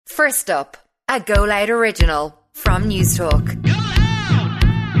First up, a Go Loud original from Newstalk.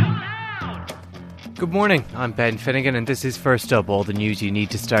 Good morning, I'm Ben Finnegan and this is First Up, all the news you need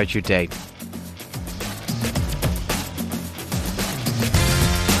to start your day.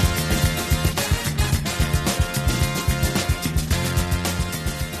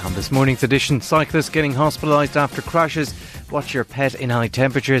 On this morning's edition, cyclists getting hospitalised after crashes, watch your pet in high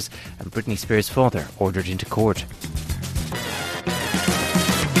temperatures, and Britney Spears' father ordered into court.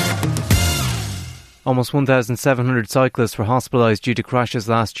 Almost 1,700 cyclists were hospitalised due to crashes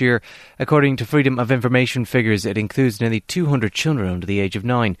last year. According to Freedom of Information figures, it includes nearly 200 children under the age of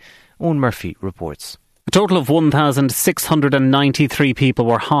 9. Owen Murphy reports. A total of 1,693 people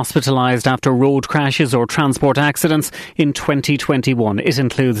were hospitalised after road crashes or transport accidents in 2021. It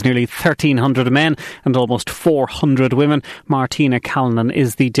includes nearly 1,300 men and almost 400 women. Martina Callanan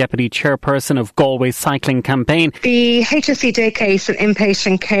is the Deputy Chairperson of Galway Cycling Campaign. The HSE day case and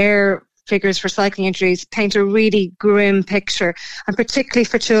inpatient care figures for cycling injuries paint a really grim picture, and particularly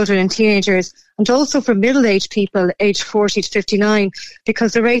for children and teenagers, and also for middle-aged people aged 40 to 59,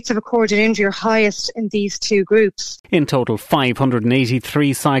 because the rates of recorded injury are highest in these two groups. In total,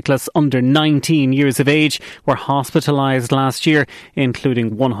 583 cyclists under 19 years of age were hospitalised last year,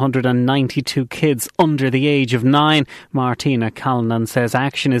 including 192 kids under the age of 9. Martina Callanan says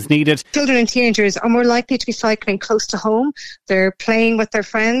action is needed. Children and teenagers are more likely to be cycling close to home. They're playing with their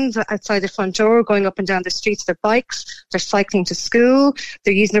friends outside the front door, going up and down the streets with their bikes. They're cycling to school.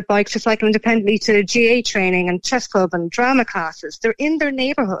 They're using their bikes to cycle independently to GA training and chess club and drama classes. They're in their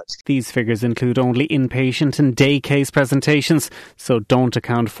neighbourhood. These figures include only inpatient and day case presentations, so don't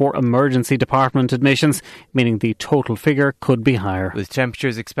account for emergency department admissions, meaning the total figure could be higher. With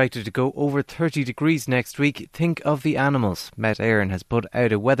temperatures expected to go over 30 degrees next week, think of the animals. Met Éireann has put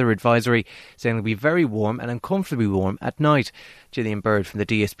out a weather advisory saying it'll be very warm and uncomfortably warm at night. Gillian Bird from the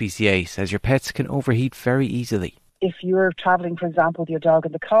DSPCA says your pets can overheat very easily. If you're travelling, for example, with your dog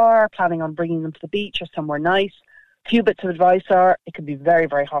in the car, planning on bringing them to the beach or somewhere nice, a few bits of advice are it can be very,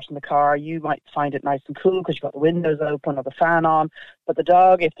 very hot in the car. You might find it nice and cool because you've got the windows open or the fan on. But the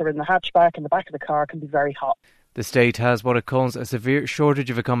dog, if they're in the hatchback in the back of the car, can be very hot. The state has what it calls a severe shortage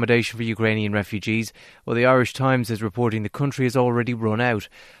of accommodation for Ukrainian refugees, while the Irish Times is reporting the country has already run out.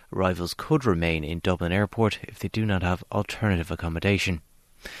 Arrivals could remain in Dublin Airport if they do not have alternative accommodation.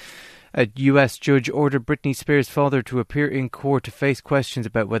 A US judge ordered Britney Spears' father to appear in court to face questions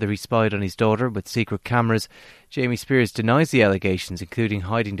about whether he spied on his daughter with secret cameras. Jamie Spears denies the allegations, including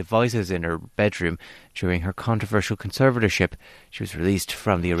hiding devices in her bedroom during her controversial conservatorship. She was released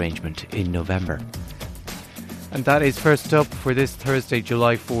from the arrangement in November. And that is First Up for this Thursday,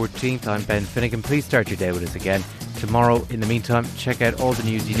 July 14th. I'm Ben Finnegan. Please start your day with us again tomorrow. In the meantime, check out all the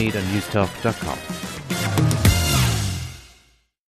news you need on newstalk.com.